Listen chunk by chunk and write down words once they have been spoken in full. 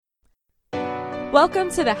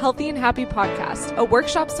Welcome to the Healthy and Happy Podcast, a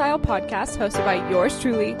workshop-style podcast hosted by yours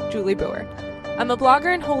truly, Julie Brewer. I'm a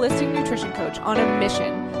blogger and holistic nutrition coach on a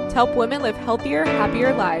mission to help women live healthier,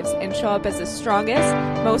 happier lives and show up as the strongest,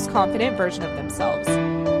 most confident version of themselves.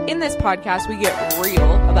 In this podcast, we get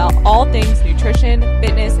real about all things nutrition,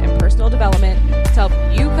 fitness, and personal development to help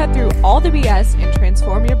you cut through all the BS and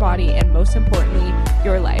transform your body and, most importantly,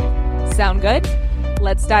 your life. Sound good?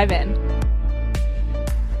 Let's dive in.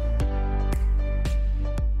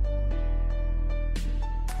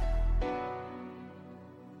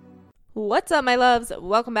 What's up, my loves?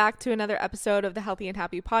 Welcome back to another episode of the Healthy and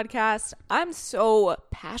Happy Podcast. I'm so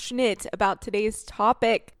passionate about today's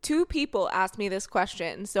topic. 2 people asked me this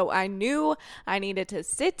question, so I knew I needed to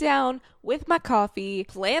sit down with my coffee,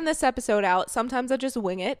 plan this episode out. Sometimes I just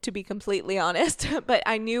wing it, to be completely honest, but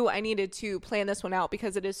I knew I needed to plan this one out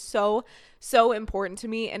because it is so important to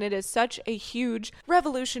me, and it is such a huge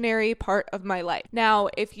revolutionary part of my life. Now,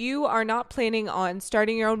 if you are not planning on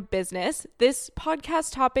starting your own business, this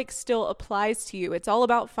podcast topic still applies to you. It's all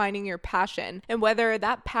about finding your passion, and whether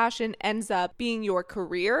that passion ends up being your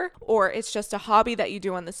career or it's just a hobby that you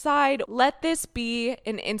do on the side, let this be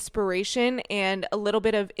an inspiration and a little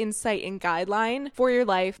bit of insight and guideline for your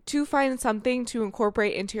life to find something to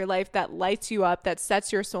incorporate into your life that lights you up, that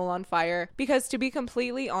sets your soul on fire. Because to be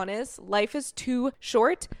completely honest, life is too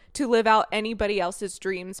short to live out anybody else's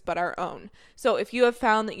dreams but our own. So if you have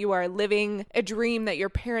found that you are living a dream that your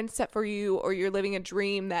parents set for you, or you're living a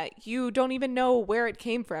dream that you don't even know where it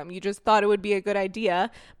came from, you just thought it would be a good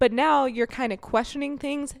idea, but now you're kind of questioning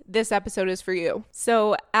things, this episode is for you.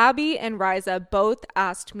 So Abby and Riza both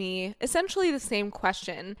asked me essentially the same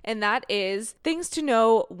question, and that is things to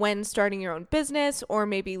know when starting your own business or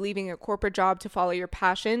maybe leaving a corporate job to follow your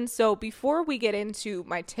passion. So before we get into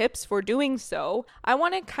my tips for doing so, I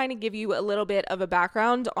want to kind of give you a little bit of a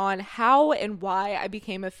background on how and why I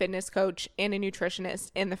became a fitness coach and a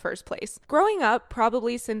nutritionist in the first place. Growing up,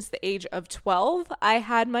 probably since the age of 12, I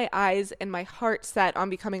had my eyes and my heart set on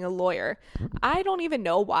becoming a lawyer. I don't even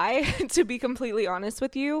know why, to be completely honest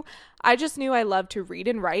with you. I just knew I loved to read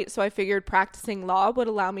and write, so I figured practicing law would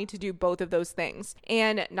allow me to do both of those things.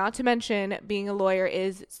 And not to mention, being a lawyer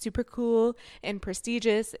is super cool and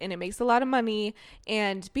prestigious, and it makes a lot of money.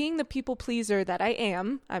 And being the people pleaser that I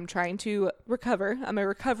am, I'm trying to recover. I'm a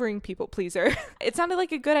recovering people pleaser. It sounded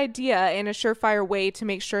like a good idea and a surefire way to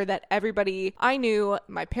make sure that everybody I knew,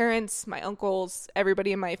 my parents, my uncles,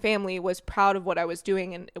 everybody in my family was proud of what I was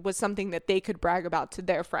doing, and it was something that they could brag about to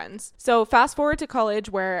their friends. So fast forward to college,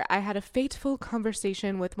 where I had a fateful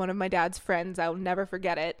conversation with one of my dad's friends. I'll never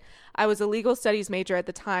forget it. I was a legal studies major at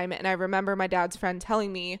the time, and I remember my dad's friend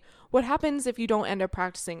telling me, "What happens if you don't end up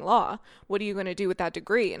practicing law? What are you going to do with that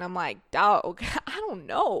degree?" And I'm like, "Dog, I don't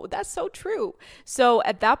know. That's so true." So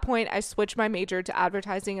at that point, I switched my major to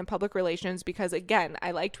advertising and public relations because, again,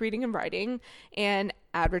 I liked reading and writing, and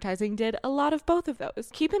advertising did a lot of both of those.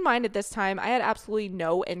 Keep in mind, at this time, I had absolutely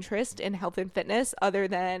no interest in health and fitness other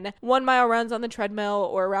than 1-mile runs on the treadmill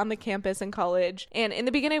or around the campus in college. And in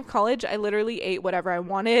the beginning of college, I literally ate whatever I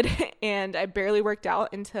wanted, and I barely worked out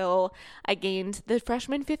until I gained the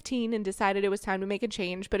freshman 15 and decided it was time to make a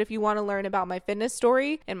change. But if you want to learn about my fitness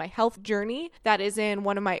story and my health journey, that is in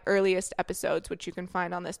one of my earliest episodes, which you can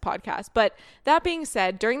find on this podcast. But that being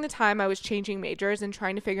said, during the time I was changing majors and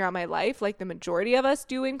trying to figure out my life, like the majority of us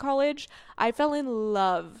do in college, I fell in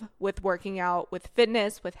love with working out, with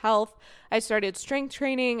fitness, with health. I started strength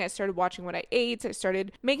training. I started watching what I ate. I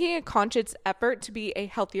started making a conscious effort to be a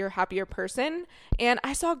healthier, happier person. And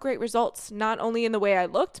I saw great results, not only in the way I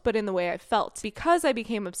looked, but in the way I felt. Because I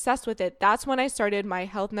became obsessed with it, that's when I started my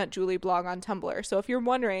Health Nut Julie blog on Tumblr. So if you're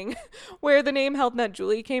wondering where the name Health Nut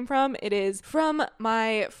Julie came from, it is from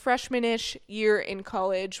my freshman-ish year in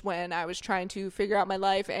college when I was trying to figure out my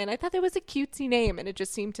life. And I thought that was a cutesy name, and it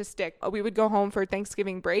just seemed to stick. We would go home for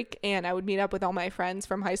Thanksgiving break, and I would meet up with all my friends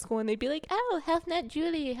from high school, and they'd be like, "Oh, Health Nut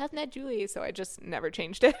Julie, Health Nut Julie." So I just never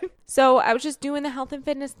changed it. So I was just doing the health and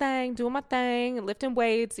fitness thing, doing my thing, lifting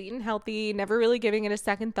weights, eating healthy, never really giving it a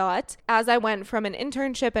second thought. As I went from an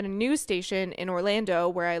internship at a news station in Orlando,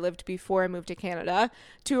 where I lived before I moved to Canada,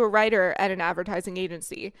 to a writer at an advertising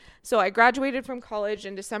agency. So I graduated from college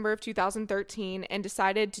in December of 2013 and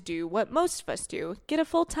decided to do what most of us do: get a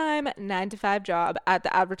full-time 9-to-5 job at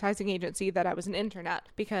the advertising agency that I was an intern at,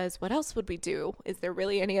 because what else would we do? Is there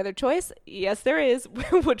really any other choice? Yes, there is,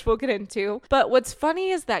 which we'll get into. But what's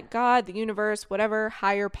funny is that God, the universe, whatever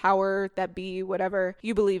higher power that be, whatever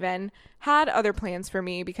you believe in, had other plans for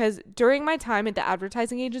me, because during my time at the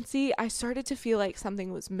advertising agency, I started to feel like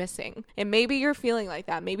something was missing. And maybe you're feeling like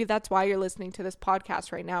that. Maybe that's why you're listening to this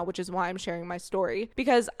podcast right now, which is why I'm sharing my story,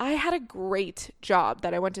 because I had a great job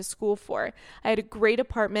that I went to school for. I had a great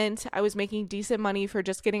apartment. I was making decent money for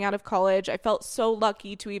just getting out of college. I felt so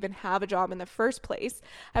lucky to even have a job in the first place.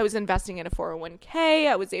 I was investing in a 401k.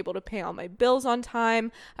 I was able to pay all my bills on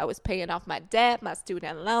time. I was paying off my debt, my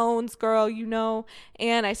student loans, girl,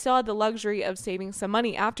 and I still had the luxury of saving some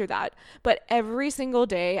money after that. But every single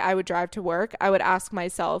day I would drive to work, I would ask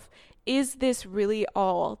myself, is this really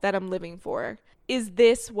all that I'm living for? Is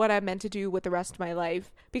this what I'm meant to do with the rest of my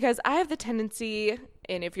life? Because I have the tendency,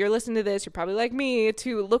 and if you're listening to this, you're probably like me,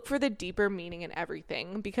 to look for the deeper meaning in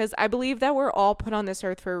everything, because I believe that we're all put on this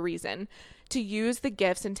earth for a reason, to use the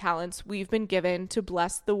gifts and talents we've been given to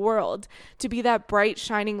bless the world, to be that bright,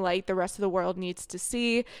 shining light the rest of the world needs to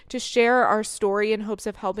see, to share our story in hopes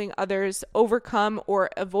of helping others overcome or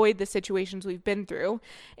avoid the situations we've been through.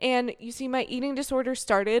 And you see, my eating disorder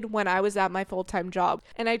started when I was at my full-time job.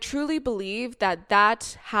 And I truly believe that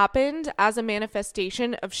that happened as a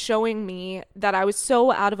manifestation of showing me that I was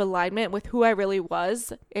so out of alignment with who I really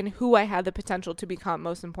was and who I had the potential to become,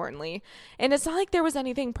 most importantly. And it's not like there was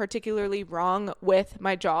anything particularly wrong with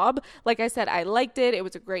my job. Like I said, I liked it. It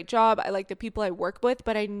was a great job. I liked the people I worked with,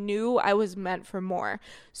 but I knew I was meant for more.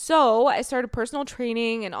 So I started personal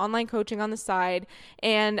training and online coaching on the side,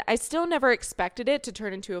 and I still never expected it to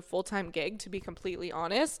turn into a full-time gig, to be completely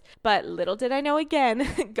honest. But little did I know,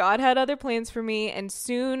 again, God had other plans for me, and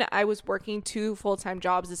soon I was working 2 full-time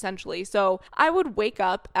jobs essentially. So I would wake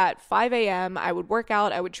up at 5 a.m., I would work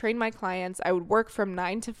out, I would train my clients, I would work from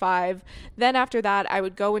 9 to 5. Then after that, I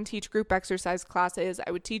would go and teach group exercise classes,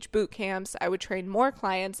 I would teach boot camps, I would train more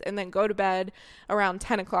clients, and then go to bed around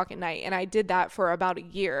 10 o'clock at night. And I did that for about a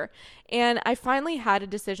year. And I finally had a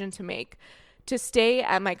decision to make: to stay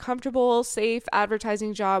at my comfortable, safe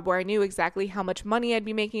advertising job where I knew exactly how much money I'd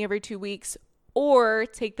be making every 2 weeks, or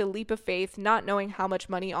take the leap of faith, not knowing how much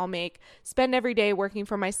money I'll make, spend every day working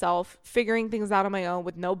for myself, figuring things out on my own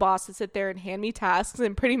with no boss to sit there and hand me tasks,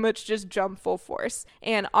 and pretty much just jump full force.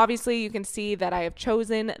 And obviously you can see that I have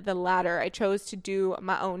chosen the latter. I chose to do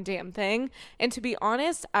my own damn thing. And to be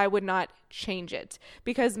honest, I would not change it,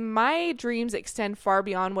 because my dreams extend far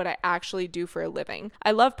beyond what I actually do for a living.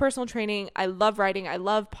 I love personal training, I love writing, I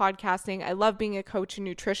love podcasting, I love being a coach and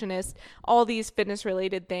nutritionist, all these fitness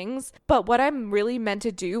related things. But what I'm really meant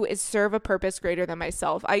to do is serve a purpose greater than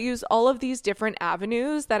myself. I use all of these different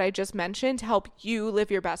avenues that I just mentioned to help you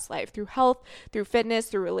live your best life through health, through fitness,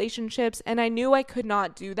 through relationships. And I knew I could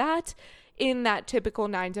not do that in that typical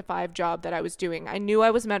 9-to-5 job that I was doing. I knew I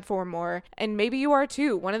was meant for more, and maybe you are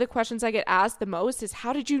too. One of the questions I get asked the most is,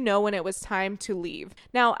 how did you know when it was time to leave?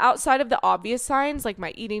 Now, outside of the obvious signs like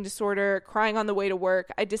my eating disorder, crying on the way to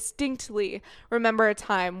work, I distinctly remember a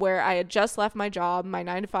time where I had just left my job, my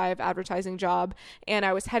 9-to-5 advertising job, and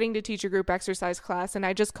I was heading to teach a group exercise class, and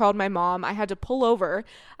I just called my mom. I had to pull over.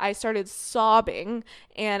 I started sobbing,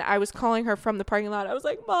 and I was calling her from the parking lot. I was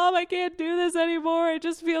like, Mom, I can't do this anymore. I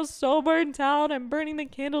just feel so burnt out. I'm burning the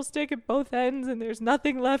candlestick at both ends, and there's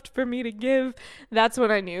nothing left for me to give. That's when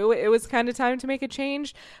I knew it was kind of time to make a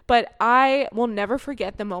change. But I will never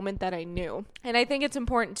forget the moment that I knew. And I think it's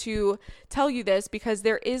important to tell you this, because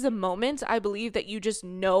there is a moment, I believe, that you just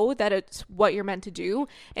know that it's what you're meant to do.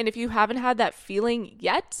 And if you haven't had that feeling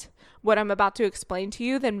yet, what I'm about to explain to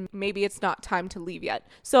you, then maybe it's not time to leave yet.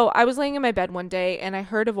 So I was laying in my bed one day and I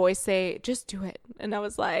heard a voice say, just do it. And I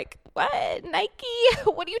was like, what? Nike?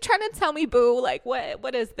 What are you trying to tell me, boo? Like,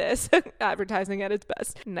 what is this? Advertising at its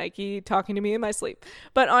best. Nike talking to me in my sleep.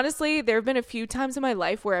 But honestly, there have been a few times in my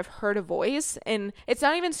life where I've heard a voice, and it's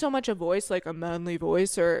not even so much a voice like a manly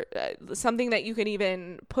voice or something that you can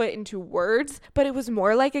even put into words, but it was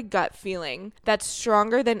more like a gut feeling that's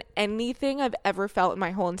stronger than anything I've ever felt in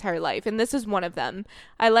my whole entire life. And this is one of them.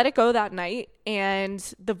 I let it go that night,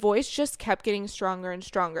 and the voice just kept getting stronger and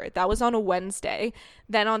stronger. That was on a Wednesday.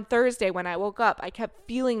 Then on Thursday, when I woke up, I kept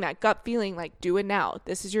feeling that gut feeling like, do it now.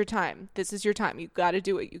 This is your time. This is your time. You got to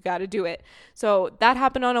do it. You got to do it. So that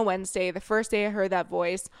happened on a Wednesday, the first day I heard that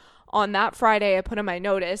voice. On that Friday, I put in my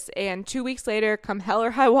notice, and 2 weeks later, come hell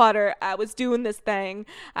or high water, I was doing this thing.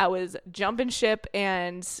 I was jumping ship,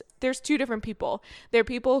 and there's two different people. There are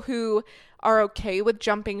people who are okay with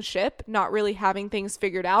jumping ship, not really having things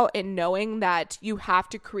figured out, and knowing that you have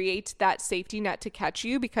to create that safety net to catch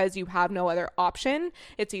you because you have no other option.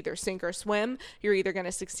 It's either sink or swim. You're either going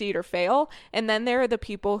to succeed or fail. And then there are the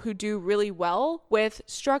people who do really well with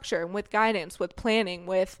structure and with guidance, with planning,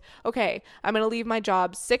 with, okay, I'm going to leave my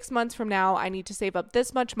job 6 months from now. I need to save up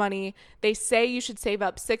this much money. They say you should save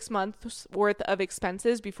up 6 months worth of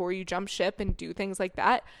expenses before you jump ship and do things like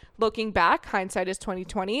that. Looking back, hindsight is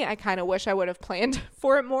 2020. I kind of wish I would have planned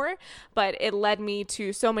for it more, but it led me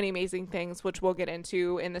to so many amazing things, which we'll get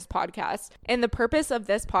into in this podcast. And the purpose of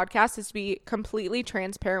this podcast is to be completely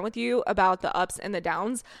transparent with you about the ups and the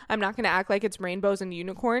downs. I'm not going to act like it's rainbows and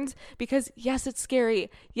unicorns because yes, it's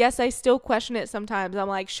scary. Yes, I still question it sometimes. I'm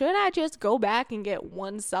like, should I just go back and get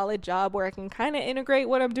one solid job where I can kind of integrate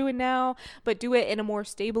what I'm doing now, but do it in a more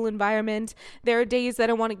stable environment? There are days that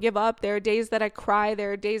I want to give up. There are days that I cry.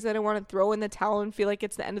 There are days that I want to throw in the towel and feel like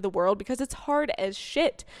it's the end of the world because it's hard as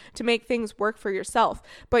shit to make things work for yourself.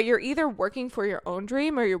 But you're either working for your own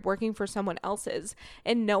dream or you're working for someone else's.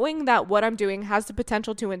 And knowing that what I'm doing has the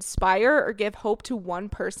potential to inspire or give hope to one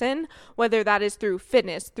person, whether that is through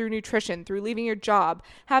fitness, through nutrition, through leaving your job,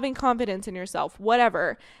 having confidence in yourself,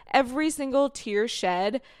 whatever. Every single tear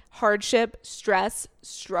shed, hardship, stress,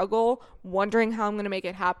 struggle, wondering how I'm going to make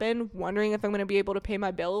it happen, wondering if I'm going to be able to pay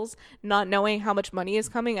my bills, not knowing how much money is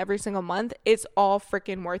coming every single month, it's all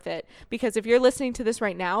freaking worth it. Because if you're listening to this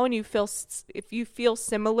right now and if you feel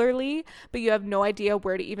similarly, but you have no idea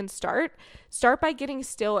where to even start by getting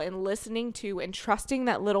still and listening to and trusting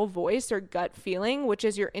that little voice or gut feeling, which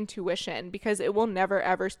is your intuition, because it will never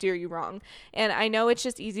ever steer you wrong. And I know it's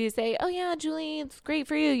just easy to say, oh yeah, Julie, it's great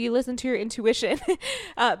for you. You listen to your intuition.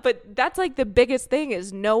 But that's like the biggest thing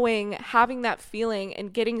is knowing, having that feeling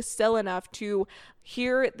and getting still enough to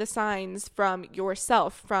hear the signs from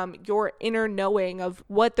yourself, from your inner knowing of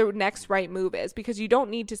what the next right move is, because you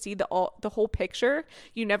don't need to see the whole picture.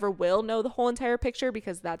 You never will know the whole entire picture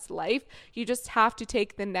because that's life. You just have to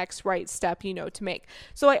take the next right step to make.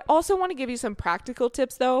 So I also want to give you some practical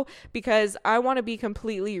tips though, because I want to be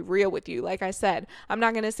completely real with you. Like I said, I'm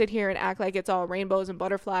not going to sit here and act like it's all rainbows and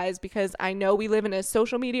butterflies, because I know we live in a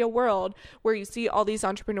social media world where you see all these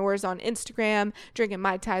entrepreneurs on Instagram drinking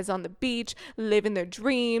Mai Tais on the beach, living their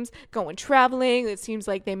dreams, going traveling. It seems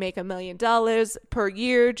like they make $1 million per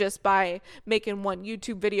year just by making one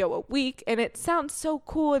YouTube video a week. And it sounds so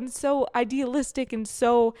cool and so idealistic and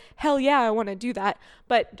so hell yeah, I want to do that.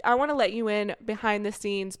 But I want to let you in behind the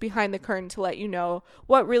scenes, behind the curtain, to let you know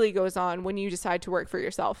what really goes on when you decide to work for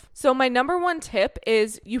yourself. So my number one tip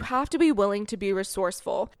is you have to be willing to be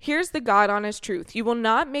resourceful. Here's the God honest truth. You will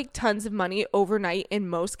not make tons of money overnight in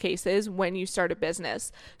most cases when you start a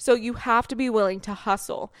business. So you have to be willing to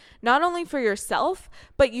hustle, not only for yourself,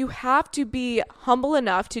 but you have to be humble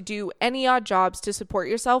enough to do any odd jobs to support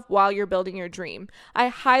yourself while you're building your dream. I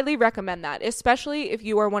highly recommend that, especially if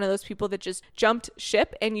you are one of those people that just jumped ship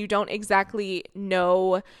and you don't exactly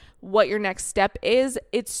know what your next step is.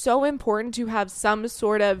 It's so important to have some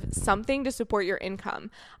sort of something to support your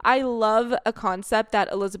income. I love a concept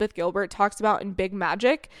that Elizabeth Gilbert talks about in Big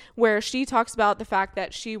Magic, where she talks about the fact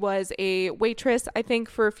that she was a waitress, I think,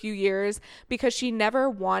 for a few years because she never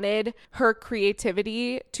wanted her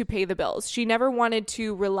creativity to pay the bills. She never wanted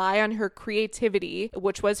to rely on her creativity,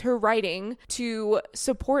 which was her writing, to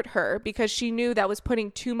support her because she knew that was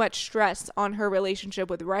putting too much stress on her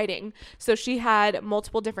relationship with writing. So she had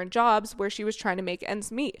multiple different jobs where she was trying to make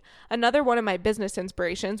ends meet. Another one of my business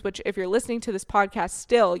inspirations, which if you're listening to this podcast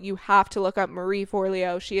still, you have to look up Marie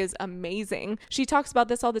Forleo. She is amazing. She talks about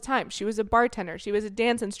this all the time. She was a bartender. She was a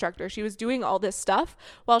dance instructor. She was doing all this stuff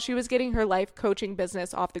while she was getting her life coaching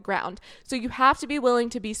business off the ground. So you have to be willing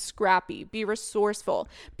to be scrappy, be resourceful,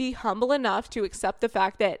 be humble enough to accept the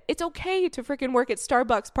fact that it's okay to freaking work at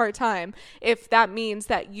Starbucks part-time if that means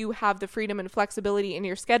that you have the freedom and flexibility in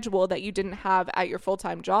your schedule that you didn't have at your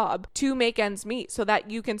full-time job to make ends meet so that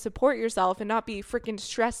you can support yourself and not be freaking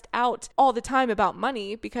stressed out all the time about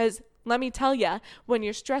money, because let me tell you, when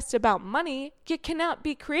you're stressed about money, you cannot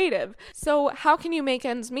be creative. So how can you make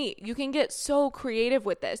ends meet? You can get so creative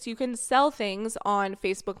with this. You can sell things on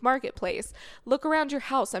Facebook Marketplace. Look around your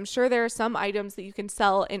house. I'm sure there are some items that you can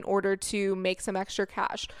sell in order to make some extra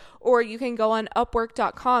cash. Or you can go on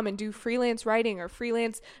Upwork.com and do freelance writing or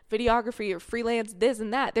freelance videography or freelance this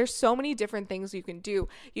and that. There's so many different things you can do.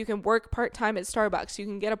 You can work part-time at Starbucks. You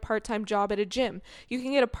can get a part-time job at a gym. You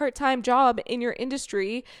can get a part-time job in your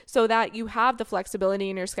industry so that you have the flexibility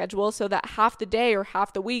in your schedule, so that half the day or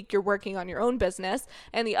half the week you're working on your own business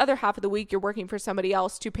and the other half of the week you're working for somebody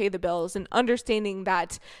else to pay the bills, and understanding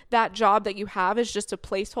that that job that you have is just a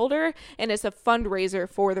placeholder and it's a fundraiser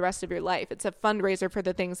for the rest of your life. It's a fundraiser for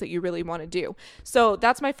the things that you really want to do. So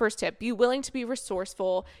that's my first tip. Be willing to be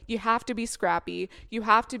resourceful. You have to be scrappy. You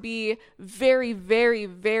have to be very, very,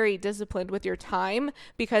 very disciplined with your time,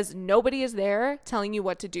 because nobody is there telling you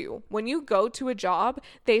what to do. When you go to a job,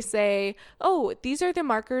 they say, oh, these are the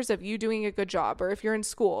markers of you doing a good job. Or if you're in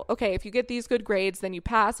school, okay, if you get these good grades, then you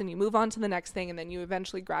pass and you move on to the next thing, and then you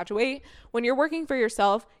eventually graduate. When you're working for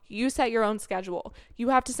yourself, you set your own schedule. You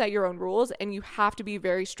have to set your own rules, and you have to be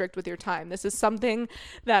very strict with your time. This is something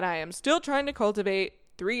that I am still trying to cultivate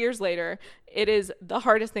 3 years later. It is the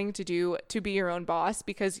hardest thing to do, to be your own boss,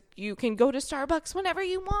 because you can go to Starbucks whenever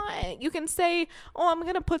you want. You can say, oh, I'm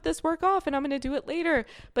going to put this work off and I'm going to do it later.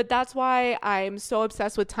 But that's why I'm so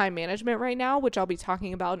obsessed with time management right now, which I'll be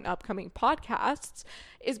talking about in upcoming podcasts,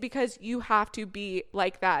 is because you have to be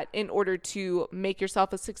like that in order to make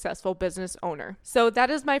yourself a successful business owner. So that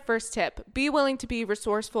is my first tip. Be willing to be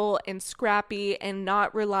resourceful and scrappy and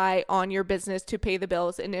not rely on your business to pay the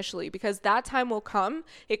bills initially, because that time will come.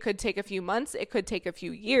 It could take a few months. It could take a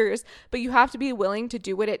few years, but you have to be willing to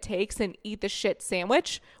do what it takes and eat the shit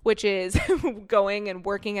sandwich, which is going and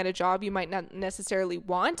working at a job you might not necessarily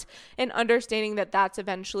want, and understanding that that's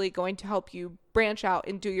eventually going to help you branch out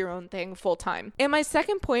and do your own thing full time. And my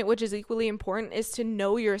second point, which is equally important, is to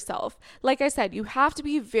know yourself. Like I said, you have to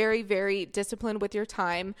be very, very disciplined with your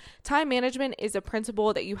time. Time management is a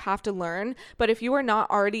principle that you have to learn, but if you are not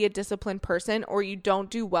already a disciplined person, or you don't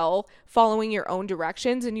do well following your own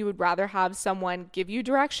directions and you would rather have someone give you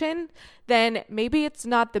direction, then maybe it's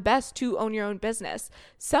not the best to own your own business.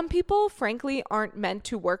 Some people, frankly, aren't meant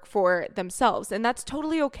to work for themselves, and that's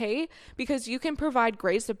totally okay, because you can provide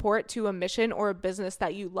great support to a mission or a business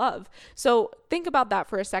that you love. So think about that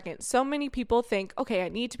for a second. So many people think, okay, I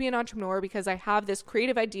need to be an entrepreneur because I have this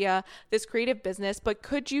creative idea, this creative business, but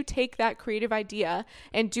could you take that creative idea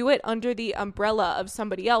and do it under the umbrella of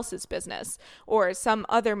somebody else's business or some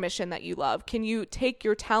other mission that you love? Can you take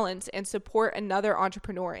your talents and support another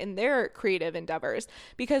entrepreneur in their creative endeavors?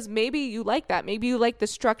 Because maybe you like that. Maybe you like the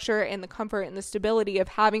structure and the comfort and the stability of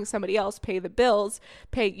having somebody else pay the bills,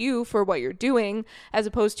 pay you for what you're doing, as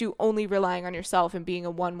opposed to only relying on yourself and being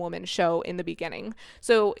a one-woman show in the beginning.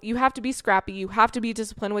 So you have to be scrappy. You have to be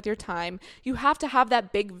disciplined with your time. You have to have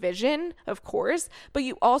that big vision, of course, but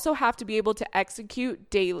you also have to be able to execute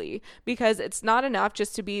daily, because it's not enough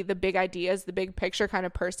just to be the big ideas, the big picture kind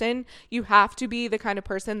of person. You have to be the kind of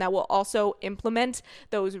person that will also implement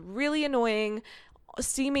those really annoying,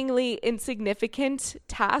 seemingly insignificant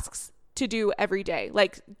tasks to do every day,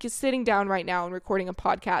 like just sitting down right now and recording a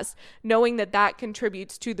podcast, knowing that that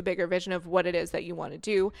contributes to the bigger vision of what it is that you want to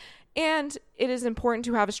do. And it is important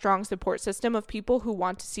to have a strong support system of people who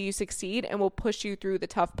want to see you succeed and will push you through the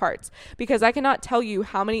tough parts, because I cannot tell you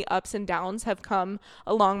how many ups and downs have come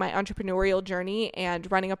along my entrepreneurial journey and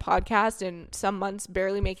running a podcast, and some months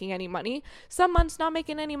barely making any money, some months not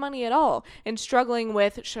making any money at all, and struggling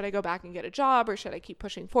with, should I go back and get a job, or should I keep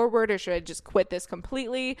pushing forward, or should I just quit this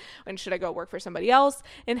completely, and should I go work for somebody else?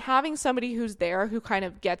 And having somebody who's there who kind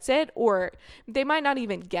of gets it, or they might not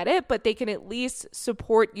even get it, but they can at least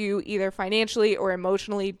support you either financially or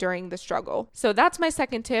emotionally during the struggle. So that's my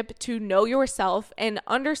second tip, to know yourself and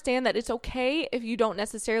understand that it's okay if you don't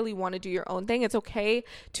necessarily want to do your own thing. It's okay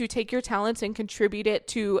to take your talents and contribute it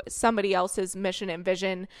to somebody else's mission and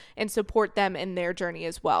vision and support them in their journey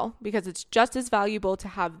as well, because it's just as valuable to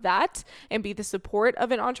have that and be the support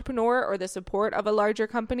of an entrepreneur or the support of a larger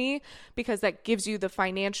company, because that gives you the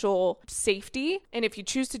financial safety. And if you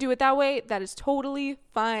choose to do it that way, that is totally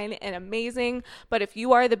fine and amazing. But if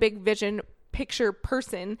you are the big vision picture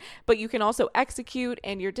person, but you can also execute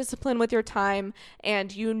and you're disciplined with your time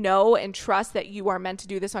and you know and trust that you are meant to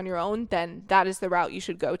do this on your own, then that is the route you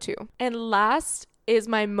should go to. And last is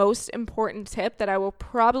my most important tip that I will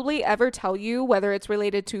probably ever tell you, whether it's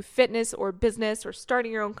related to fitness or business or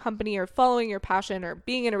starting your own company or following your passion or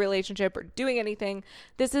being in a relationship or doing anything.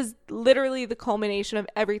 This is literally the culmination of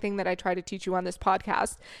everything that I try to teach you on this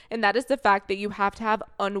podcast. And that is the fact that you have to have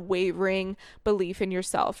unwavering belief in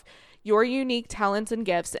yourself, your unique talents and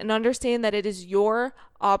gifts, and understand that it is your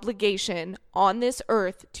obligation on this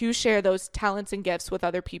earth to share those talents and gifts with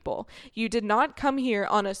other people. You did not come here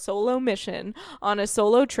on a solo mission, on a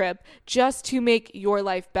solo trip, just to make your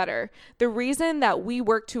life better. The reason that we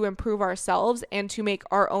work to improve ourselves and to make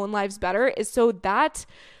our own lives better is so that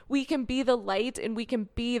we can be the light and we can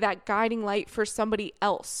be that guiding light for somebody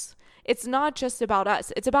else. It's not just about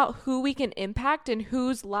us. It's about who we can impact and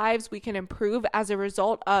whose lives we can improve as a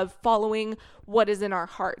result of following what is in our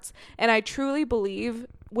hearts. And I truly believe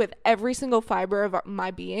with every single fiber of my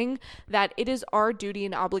being that it is our duty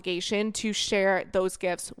and obligation to share those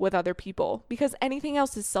gifts with other people, because anything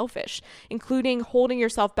else is selfish, including holding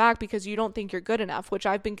yourself back because you don't think you're good enough, which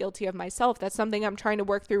I've been guilty of myself. That's something I'm trying to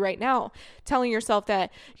work through right now. Telling yourself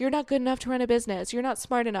that you're not good enough to run a business, you're not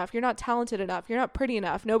smart enough, you're not talented enough, you're not pretty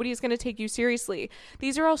enough, nobody's going to take you seriously.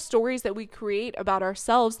 These are all stories that we create about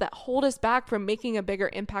ourselves that hold us back from making a bigger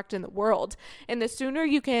impact in the world. And the sooner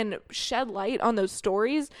you can shed light on those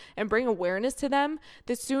stories and bring awareness to them,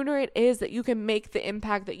 the sooner it is that you can make the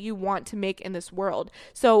impact that you want to make in this world.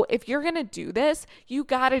 So if you're going to do this, you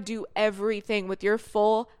got to do everything with your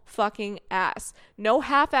full fucking ass. No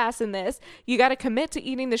half-ass in this. You got to commit to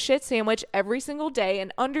eating the shit sandwich every single day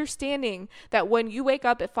and understanding that when you wake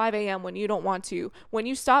up at 5 a.m. when you don't want to, when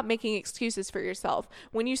you stop making excuses for yourself,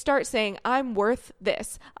 when you start saying, I'm worth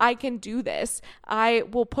this, I can do this, I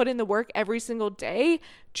will put in the work every single day,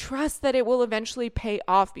 trust that it will eventually pay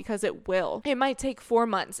off, because it will. It might take 4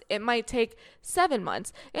 months. It might take 7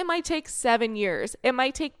 months. It might take 7 years. It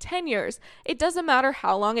might take 10 years. It doesn't matter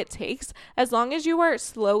how long it takes, as long as you are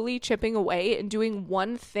slowly chipping away and doing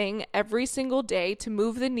one thing every single day to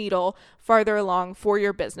move the needle farther along for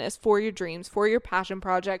your business, for your dreams, for your passion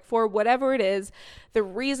project, for whatever it is. The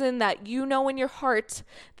reason that you know in your heart,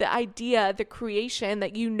 the idea, the creation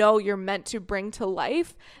that you know you're meant to bring to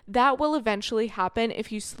life, that will eventually happen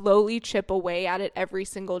if you slowly chip away at it every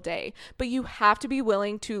single day. But you have to be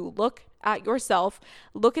willing to look at yourself,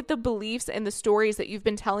 look at the beliefs and the stories that you've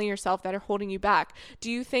been telling yourself that are holding you back.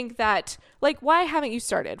 Do you think that, like, why haven't you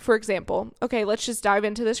started? For example, okay, let's just dive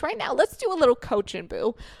into this right now. Let's do a little coaching,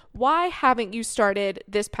 boo. Why haven't you started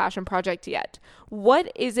this passion project yet?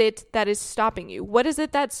 What is it that is stopping you? What is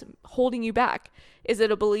it that's holding you back? Is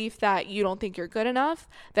it a belief that you don't think you're good enough,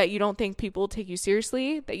 that you don't think people take you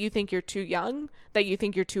seriously, that you think you're too young, that you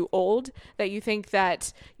think you're too old, that you think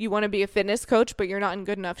that you want to be a fitness coach but you're not in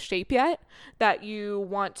good enough shape yet, that you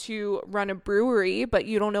want to run a brewery but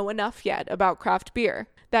you don't know enough yet about craft beer,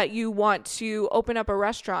 that you want to open up a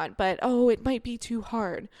restaurant but it might be too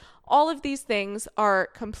hard? All of these things are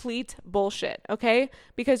complete bullshit, okay?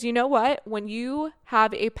 Because you know what? When you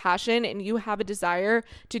have a passion and you have a desire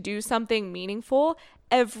to do something meaningful,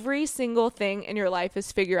 every single thing in your life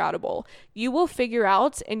is figure outable. You will figure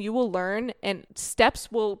out and you will learn, and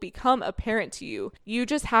steps will become apparent to you. You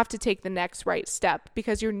just have to take the next right step,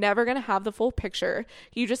 because you're never going to have the full picture.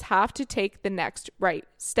 You just have to take the next right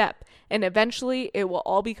step, and eventually it will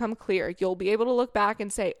all become clear. You'll be able to look back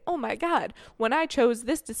and say, oh my God, when I chose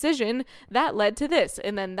this decision, that led to this,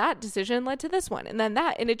 and then that decision led to this one, and then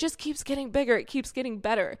that, and it just keeps getting bigger. It keeps getting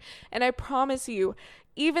better. And I promise you,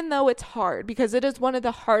 even though it's hard, because it is one of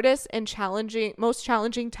the hardest and most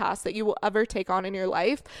challenging tasks that you will ever take on in your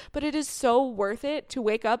life, but it is so worth it to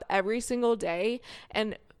wake up every single day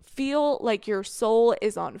and feel like your soul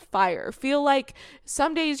is on fire. Feel like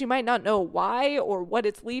some days you might not know why or what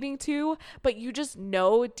it's leading to, but you just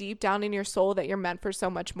know deep down in your soul that you're meant for so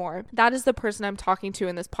much more. That is the person I'm talking to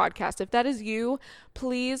in this podcast. If that is you,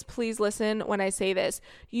 please listen when I say this.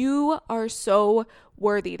 You are so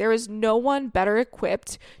worthy. There is no one better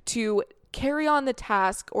equipped to carry on the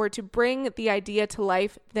task or to bring the idea to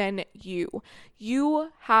life than you. You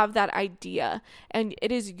have that idea, and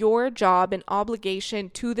it is your job and obligation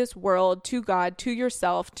to this world, to God, to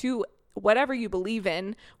yourself, to whatever you believe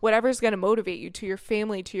in, whatever's going to motivate you, to your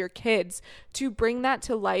family, to your kids, to bring that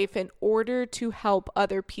to life in order to help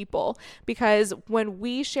other people. Because when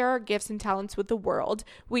we share our gifts and talents with the world,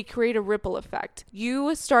 we create a ripple effect.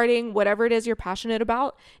 You starting whatever it is you're passionate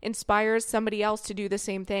about inspires somebody else to do the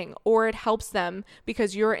same thing, or it helps them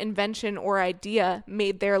because your invention or idea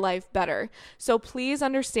made their life better. So please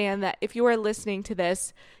understand that if you are listening to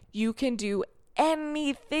this, you can do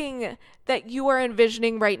anything that you are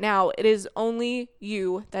envisioning right now. It is only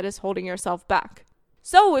you that is holding yourself back.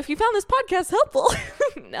 So if you found this podcast helpful,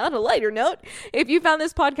 on a lighter note, if you found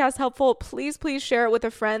this podcast helpful, please share it with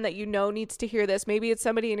a friend that you know needs to hear this. Maybe it's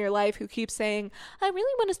somebody in your life who keeps saying, I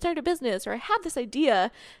really want to start a business, or I have this idea.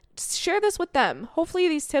 Share this with them. Hopefully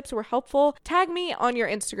these tips were helpful. Tag me on your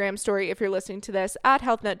Instagram story if you're listening to this at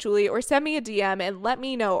HealthNutJulie, or send me a DM and let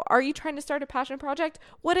me know, are you trying to start a passion project?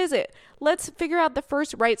 What is it? Let's figure out the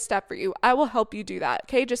first right step for you. I will help you do that.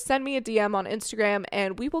 Okay, just send me a DM on Instagram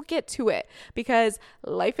and we will get to it, because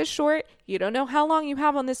life is short. You don't know how long you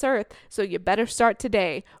have on this earth. So you better start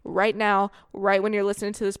today, right now, right when you're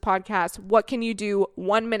listening to this podcast. What can you do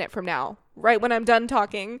 1 minute from now? Right when I'm done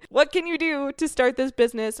talking, what can you do to start this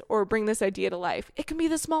business or bring this idea to life? It can be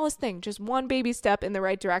the smallest thing, just one baby step in the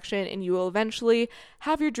right direction, and you will eventually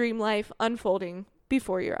have your dream life unfolding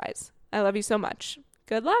before your eyes. I love you so much.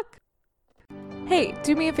 Good luck. Hey,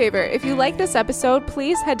 do me a favor. If you like this episode,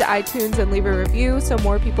 please head to iTunes and leave a review so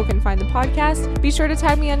more people can find the podcast. Be sure to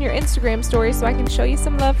tag me on your Instagram story so I can show you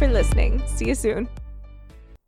some love for listening. See you soon.